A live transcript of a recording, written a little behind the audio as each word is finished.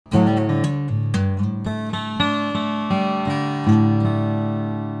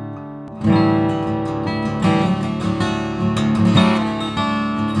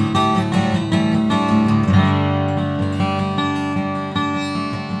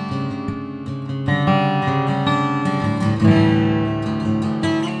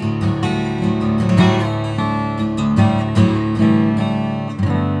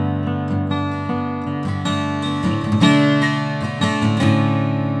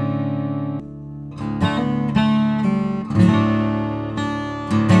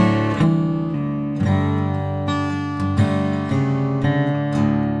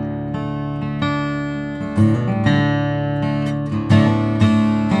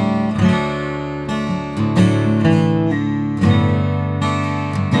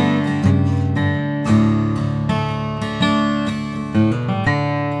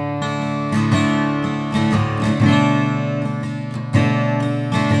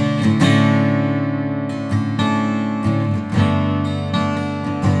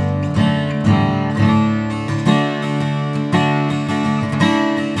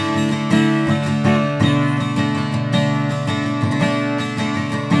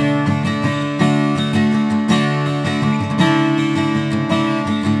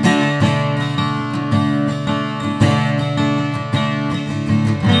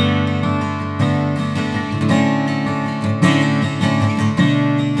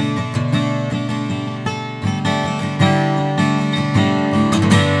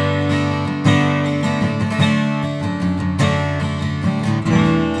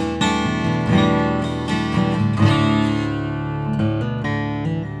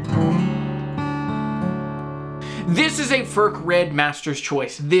This is a Furch Red Master's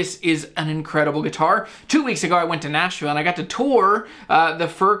Choice. This is an incredible guitar. 2 weeks ago I went to Nashville and I got to tour the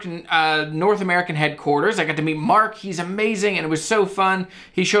Furch North American headquarters. I got to meet Mark. He's amazing and it was so fun.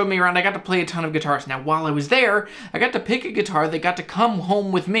 He showed me around. I got to play a ton of guitars. Now while I was there, I got to pick a guitar that got to come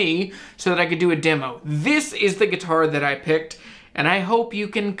home with me so that I could do a demo. This is the guitar that I picked, and I hope you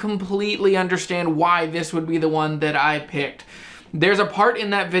can completely understand why this would be the one that I picked. There's a part in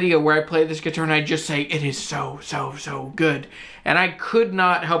that video where I play this guitar and I just say, it is so good. And I could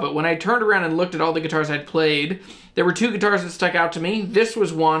not help it. When I turned around and looked at all the guitars I'd played, there were two guitars that stuck out to me. This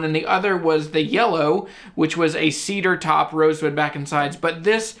was one, and the other was the yellow, which was a cedar top, rosewood back and sides. But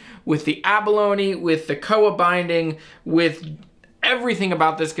this, with the abalone, with the koa binding, with everything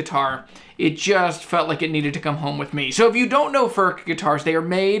about this guitar, it just felt like it needed to come home with me. So if you don't know Furch guitars, they are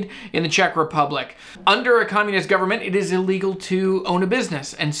made in the Czech Republic. Under a communist government, it is illegal to own a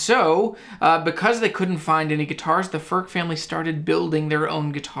business. And so, because they couldn't find any guitars, the Furch family started building their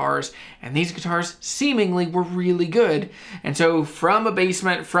own guitars. And these guitars seemingly were really good. And so from a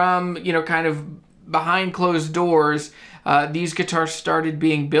basement, from, you know, kind of behind closed doors, these guitars started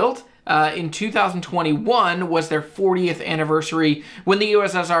being built. In 2021 was their 40th anniversary. When the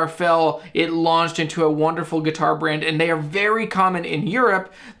USSR fell, it launched into a wonderful guitar brand, and they are very common in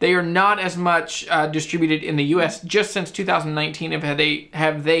Europe. They are not as much distributed in the US. Just since 2019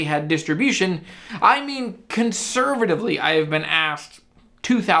 have they had distribution. I mean, conservatively, I have been asked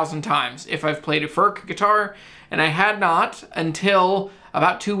 2,000 times if I've played a Furch guitar, and I had not until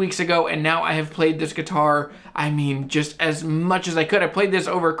about 2 weeks ago, and now I have played this guitar, I mean, just as much as I could. I played this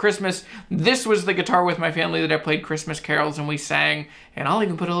over Christmas. This was the guitar with my family that I played Christmas carols and we sang, and I'll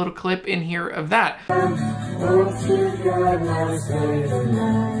even put a little clip in here of that.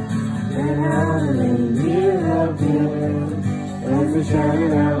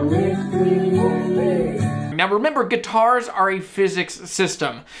 Now remember, guitars are a physics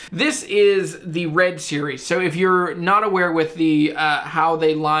system. This is the Red series. So if you're not aware with the how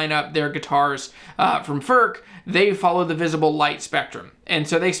they line up their guitars from Furch, they follow the visible light spectrum. And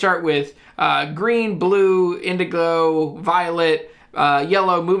so they start with green, blue, indigo, violet,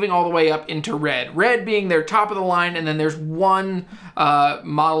 yellow, moving all the way up into red. Red being their top of the line, and then there's one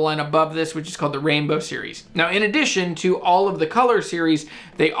model line above this, which is called the Rainbow series. Now, in addition to all of the color series,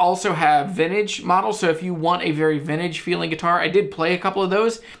 they also have vintage models. So if you want a very vintage feeling guitar, I did play a couple of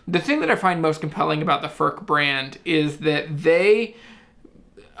those. The thing that I find most compelling about the Furch brand is that they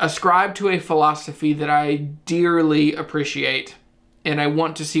ascribe to a philosophy that I dearly appreciate, and I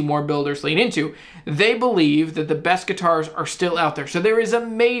want to see more builders lean into. They believe that the best guitars are still out there. So there is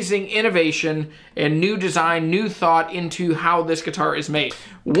amazing innovation and new design, new thought into how this guitar is made.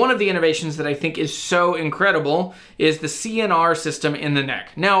 One of the innovations that I think is so incredible is the CNR system in the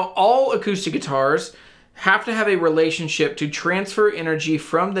neck. Now, all acoustic guitars have to have a relationship to transfer energy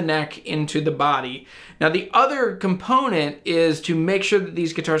from the neck into the body. Now, the other component is to make sure that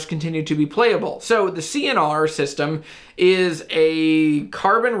these guitars continue to be playable. So the CNR system is a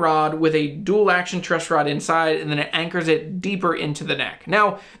carbon rod with a dual action truss rod inside, and then it anchors it deeper into the neck.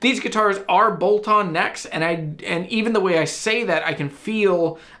 Now, these guitars are bolt-on necks, and even the way I say that, I can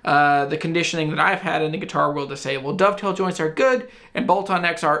feel the conditioning that I've had in the guitar world to say, well, dovetail joints are good and bolt-on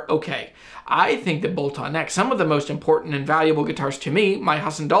necks are okay. I think that bolt-on necks, some of the most important and valuable guitars to me, my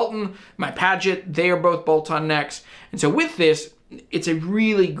Husson Dalton, my Paget, they are both bolt-on necks. And so with this, it's a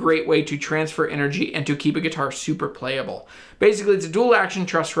really great way to transfer energy and to keep a guitar super playable. Basically, it's a dual action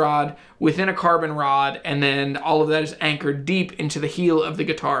truss rod within a carbon rod, and then all of that is anchored deep into the heel of the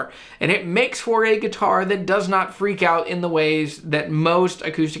guitar. And it makes for a guitar that does not freak out in the ways that most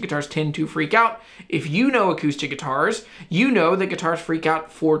acoustic guitars tend to freak out. If you know acoustic guitars, you know that guitars freak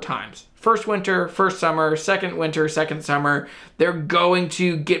out 4 times. First winter, first summer, second winter, second summer. They're going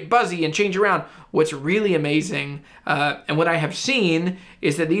to get buzzy and change around. What's really amazing, and what I have seen,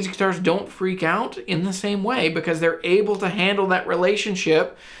 is that these guitars don't freak out in the same way because they're able to handle that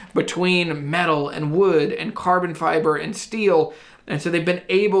relationship between metal and wood and carbon fiber and steel. And so they've been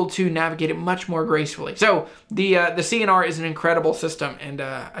able to navigate it much more gracefully. So the CNR is an incredible system. And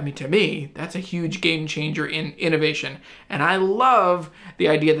I mean, to me, that's a huge game changer in innovation. And I love the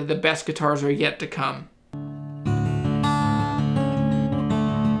idea that the best guitars are yet to come.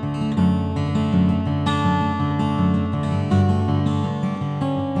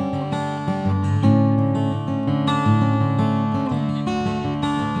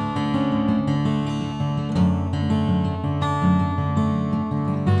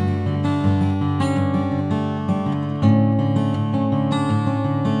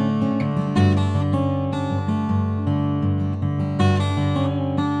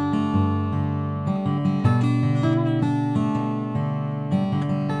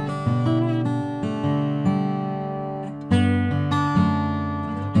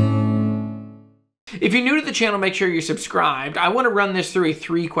 If you're new to the channel, make sure you're subscribed. I want to run this through a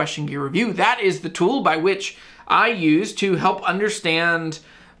 3-question gear review. That is the tool by which I use to help understand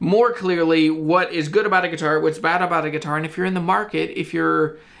more clearly what is good about a guitar, what's bad about a guitar, and if you're in the market,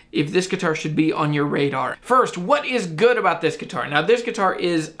 if this guitar should be on your radar. First, what is good about this guitar? Now, this guitar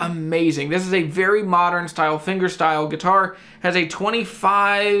is amazing. This is a very modern style fingerstyle guitar. Has a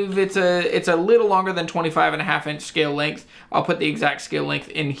 25, it's a little longer than 25.5-inch scale length. I'll put the exact scale length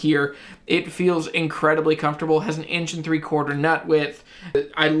in here. It feels incredibly comfortable. Has an 1.75-inch nut width.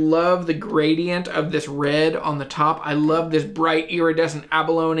 I love the gradient of this red on the top. I love this bright iridescent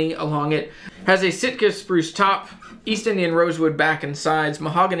abalone along it. Has a Sitka spruce top, East Indian rosewood back and sides,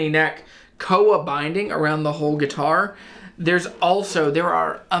 mahogany neck, koa binding around the whole guitar. There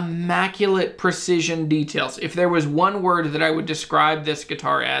are immaculate precision details. If there was one word that I would describe this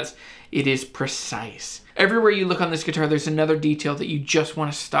guitar as, it is precise. Everywhere you look on this guitar, there's another detail that you just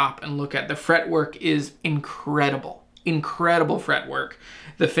want to stop and look at. The fretwork is incredible. Incredible fretwork.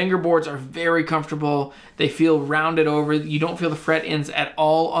 The fingerboards are very comfortable. They feel rounded over. You don't feel the fret ends at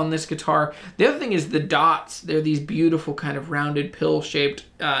all on this guitar. The other thing is the dots. They're these beautiful kind of rounded pill-shaped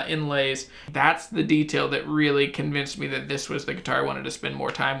inlays. That's the detail that really convinced me that this was the guitar I wanted to spend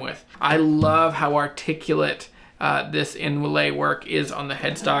more time with. I love how articulate this inlay work is on the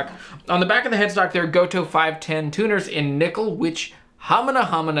headstock. On the back of the headstock, there are Goto 510 tuners in nickel, which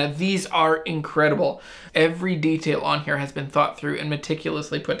Hamana, these are incredible. Every detail on here has been thought through and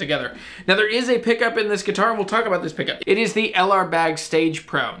meticulously put together. Now, there is a pickup in this guitar, and we'll talk about this pickup. It is the LR Bag Stage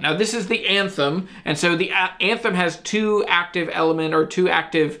Pro. Now, this is the Anthem, and so the Anthem has two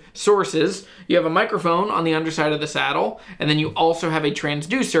active sources. You have a microphone on the underside of the saddle, and then you also have a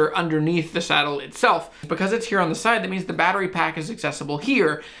transducer underneath the saddle itself. Because it's here on the side, that means the battery pack is accessible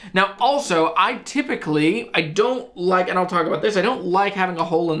here. Now, also, I don't like, and I'll talk about this, I don't like having a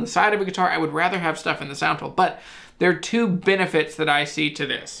hole in the side of a guitar. I would rather have stuff in the sound hole, but there are 2 benefits that I see to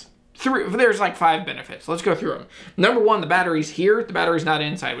this. There's like 5 benefits. Let's go through them. Number 1, the battery's here. The battery's not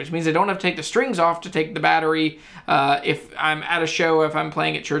inside, which means I don't have to take the strings off to take the battery if I'm at a show, if I'm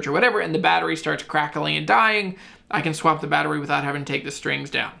playing at church or whatever, and the battery starts crackling and dying, I can swap the battery without having to take the strings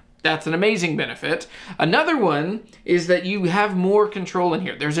down. That's an amazing benefit. Another one is that you have more control in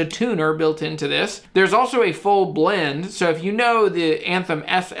here. There's a tuner built into this. There's also a full blend. So if you know the Anthem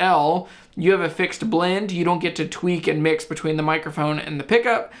SL, you have a fixed blend. You don't get to tweak and mix between the microphone and the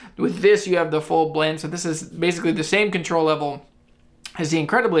pickup. With this, you have the full blend. So this is basically the same control level as the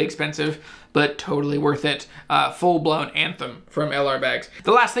incredibly expensive, but totally worth it, full-blown Anthem from LR Bags.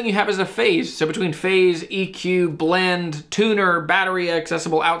 The last thing you have is a phase. So between phase, EQ, blend, tuner, battery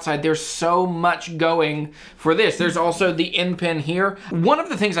accessible outside, there's so much going for this. There's also the end pin here. One of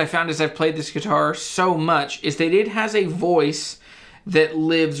the things I found as I've played this guitar so much is that it has a voice that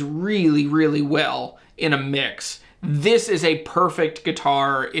lives really, really well in a mix. This is a perfect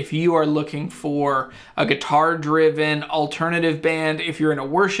guitar if you are looking for a guitar-driven alternative band. If you're in a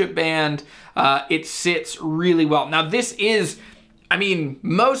worship band, it sits really well. Now this is, I mean,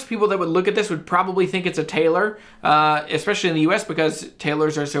 most people that would look at this would probably think it's a Taylor, especially in the US because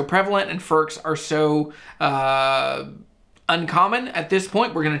Taylors are so prevalent and Furchs are so uncommon at this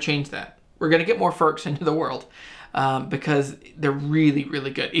point. We're gonna change that. We're gonna get more Furchs into the world. Because they're really,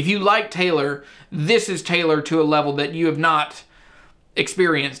 really good. If you like Taylor, this is Taylor to a level that you have not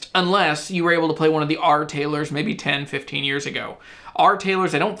experienced unless you were able to play one of the R Taylors maybe 10, 15 years ago. R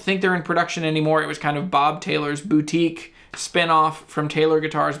Taylors, I don't think they're in production anymore. It was kind of Bob Taylor's boutique spin-off from Taylor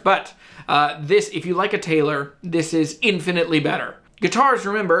guitars. But this, if you like a Taylor, this is infinitely better. Guitars,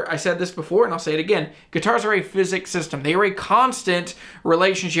 remember, I said this before and I'll say it again, guitars are a physics system. They are a constant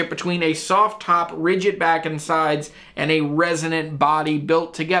relationship between a soft top, rigid back and sides, and a resonant body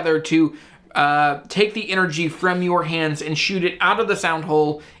built together to take the energy from your hands and shoot it out of the sound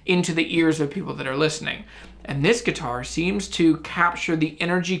hole into the ears of people that are listening. And this guitar seems to capture the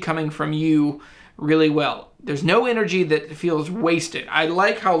energy coming from you really well. There's no energy that feels wasted. I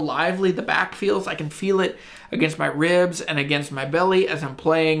like how lively the back feels. I can feel it against my ribs and against my belly as I'm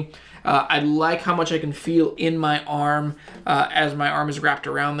playing. I like how much I can feel in my arm as my arm is wrapped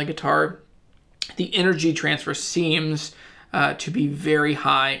around the guitar. The energy transfer seems to be very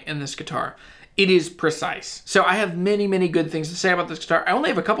high in this guitar. It is precise. So I have many, many good things to say about this guitar. I only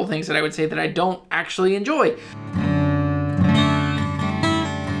have a couple things that I would say that I don't actually enjoy.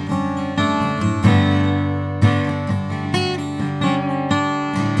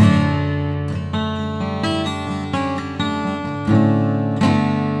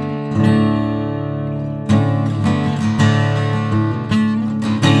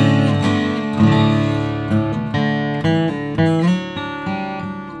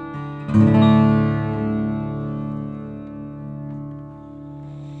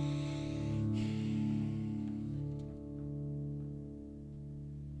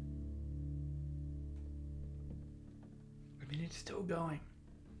 It's still going.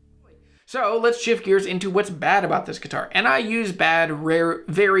 So let's shift gears into what's bad about this guitar. And I use bad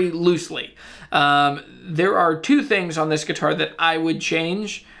very loosely. There are two things on this guitar that I would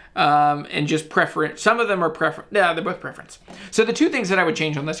change and just preference. Some of them are preference. Yeah, they're both preference. So the two things that I would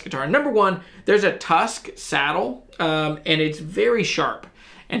change on this guitar. Number one, there's a tusk saddle and it's very sharp.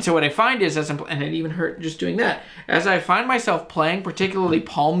 And so what I find is, and it even hurt just doing that, as I find myself playing particularly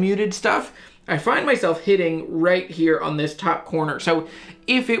palm muted stuff, I find myself hitting right here on this top corner. So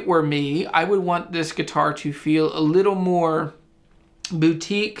if it were me, I would want this guitar to feel a little more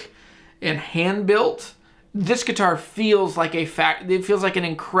boutique and hand-built. This guitar feels like it feels like an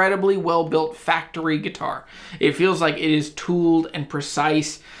incredibly well-built factory guitar. It feels like it is tooled and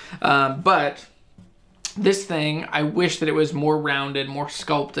precise, but this thing, I wish that it was more rounded, more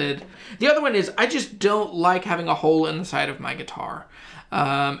sculpted. The other one is I just don't like having a hole in the side of my guitar.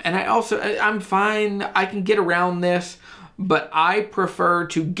 And I'm fine, I can get around this, but I prefer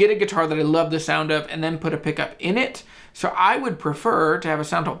to get a guitar that I love the sound of and then put a pickup in it. So I would prefer to have a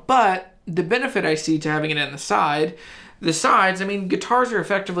sound hole, but the benefit I see to having it in the sides, I mean, guitars are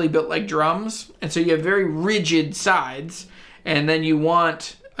effectively built like drums, and so you have very rigid sides, and then you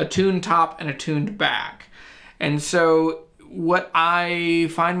want a tuned top and a tuned back. And so what I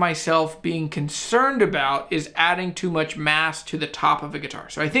find myself being concerned about is adding too much mass to the top of a guitar.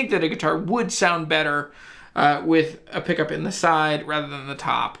 So I think that a guitar would sound better with a pickup in the side rather than the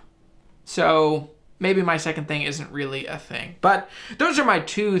top. So maybe my second thing isn't really a thing. But those are my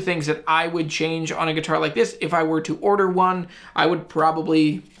two things that I would change on a guitar like this. If I were to order one, I would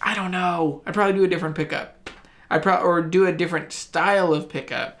probably, I don't know, I'd probably do a different pickup. Or do a different style of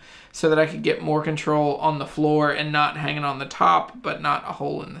pickup, so that I could get more control on the floor and not hanging on the top, but not a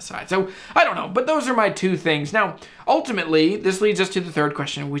hole in the side. So I don't know, but those are my two things. Now, ultimately, this leads us to the third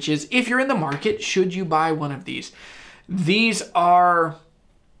question, which is, if you're in the market, should you buy one of these? These are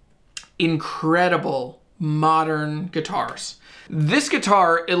incredible modern guitars. This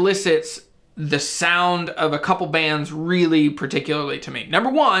guitar elicits the sound of a couple bands really particularly to me. Number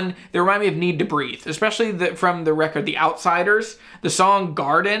one, they remind me of Need to Breathe, especially from the record The Outsiders, the song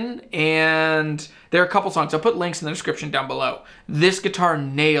Garden, and there are a couple songs. I'll put links in the description down below. This guitar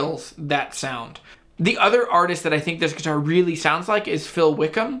nails that sound. The other artist that I think this guitar really sounds like is Phil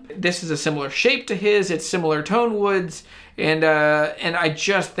Wickham. This is a similar shape to his, it's similar tone woods, and I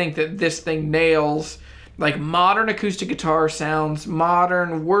just think that this thing nails like modern acoustic guitar sounds,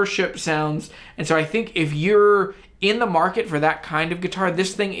 modern worship sounds. And so I think if you're in the market for that kind of guitar,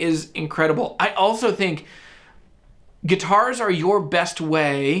 this thing is incredible. I also think guitars are your best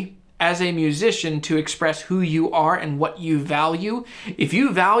way as a musician to express who you are and what you value. If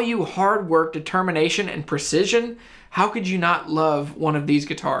you value hard work, determination, and precision, how could you not love one of these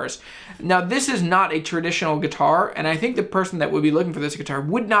guitars? Now, this is not a traditional guitar, and I think the person that would be looking for this guitar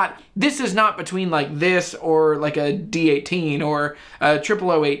would not, this is not between like this or like a D18 or a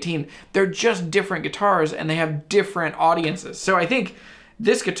 0018. They're just different guitars, and they have different audiences. So I think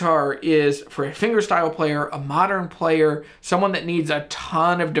this guitar is for a fingerstyle player, a modern player, someone that needs a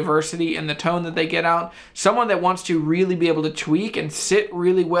ton of diversity in the tone that they get out, someone that wants to really be able to tweak and sit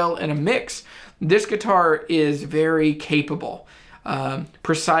really well in a mix. This guitar is very capable.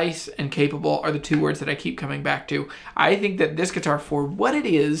 Precise and capable are the two words that I keep coming back to. I think that this guitar, for what it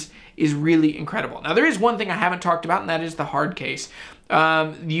is really incredible. Now, there is one thing I haven't talked about, and that is the hard case.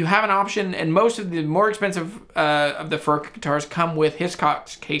 You have an option, and most of the more expensive of the Furch guitars come with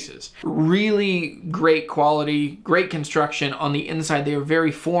Hiscox cases. Really great quality, great construction on the inside. They are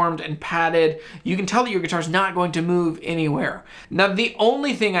very formed and padded. You can tell that your guitar's not going to move anywhere. Now, the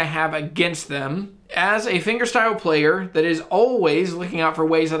only thing I have against them, as a fingerstyle player that is always looking out for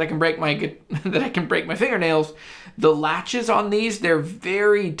ways that I can break my fingernails, the latches on these, they're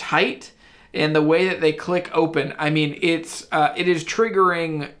very tight. And the way that they click open, I mean, it is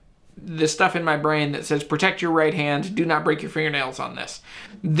triggering the stuff in my brain that says, protect your right hand, do not break your fingernails on this.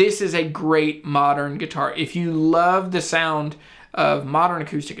 This is a great modern guitar. If you love the sound of modern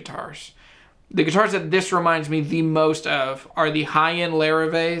acoustic guitars, the guitars that this reminds me the most of are the high-end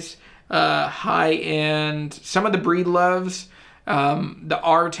Laraves, high-end, some of the Breedloves, the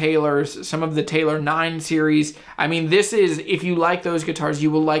R Taylors, some of the Taylor 9 series. I mean, this is, if you like those guitars,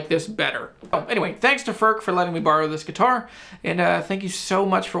 you will like this better. Oh, anyway, thanks to Furch for letting me borrow this guitar, and thank you so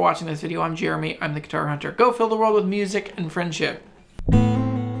much for watching this video. I'm Jeremy, I'm the Guitar Hunter. Go fill the world with music and friendship.